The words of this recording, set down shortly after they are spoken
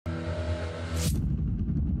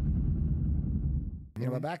You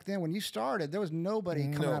know, but back then when you started, there was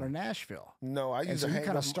nobody coming out of Nashville. No, I used to hang you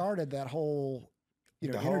kind of up started that whole, you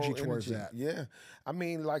know, the whole energy towards that. Yeah. I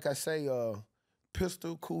mean, like I say,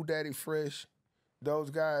 Pistol, Cool Daddy Fresh, those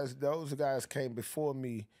guys came before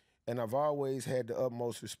me, and I've always had the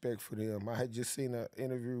utmost respect for them. I had just seen an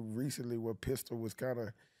interview recently where Pistol was kind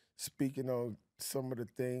of speaking on some of the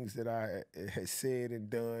things that I had said and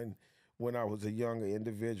done when I was a younger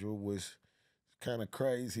individual was kind of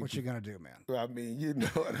crazy. What you gonna do, man? I mean, you know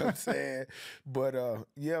what I'm saying. But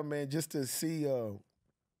yeah, man, just to see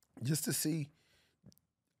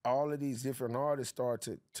all of these different artists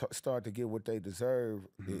start to get what they deserve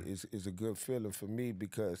is a good feeling for me,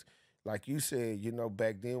 because, like you said, you know,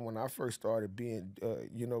 back then when I first started being,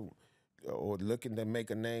 you know, or looking to make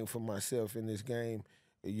a name for myself in this game,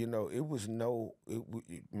 you know,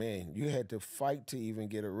 man, you had to fight to even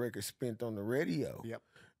get a record spent on the radio. Yep.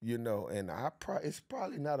 You know, and it's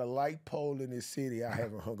probably not a light pole in this city I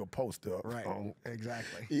haven't hung a poster up on.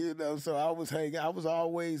 Exactly. You know, so I was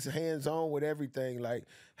always hands-on with everything, like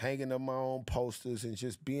hanging up my own posters and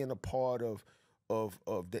just being a part of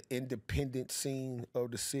the independent scene of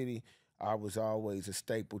the city. I was always a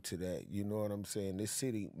staple to that. You know what I'm saying? This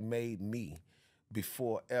city made me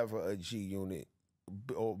before ever a G Unit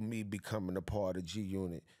or me becoming a part of G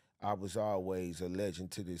Unit. I was always a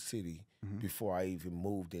legend to this city before I even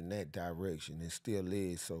moved in that direction, and still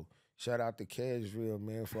is. So shout out to Cashville,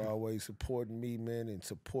 man, for always supporting me, man, and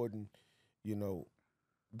supporting, you know,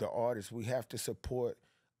 the artists. We have to support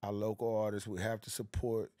our local artists. We have to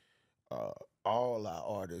support all our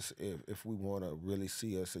artists if we want to really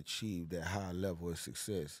see us achieve that high level of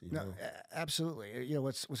success. You know? Absolutely. You know,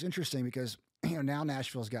 what's interesting, because, you know, now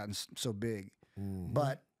Nashville's gotten so big,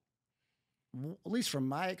 but at least from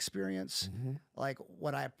my experience, like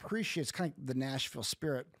what I appreciate is kind of the Nashville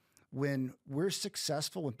spirit. When we're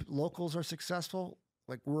successful, when locals are successful,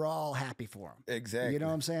 like we're all happy for them. Exactly. You know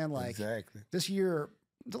what I'm saying? Like this year,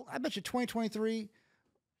 I bet you 2023,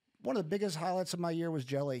 one of the biggest highlights of my year was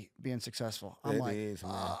Jelly being successful. I'm like,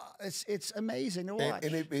 it's amazing to watch.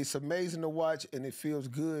 And it's amazing to watch, and it feels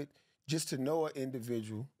good just to know an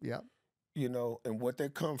individual. Yeah. You know, and what they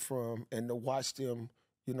come from, and to watch them,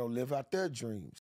 you know, live out their dreams.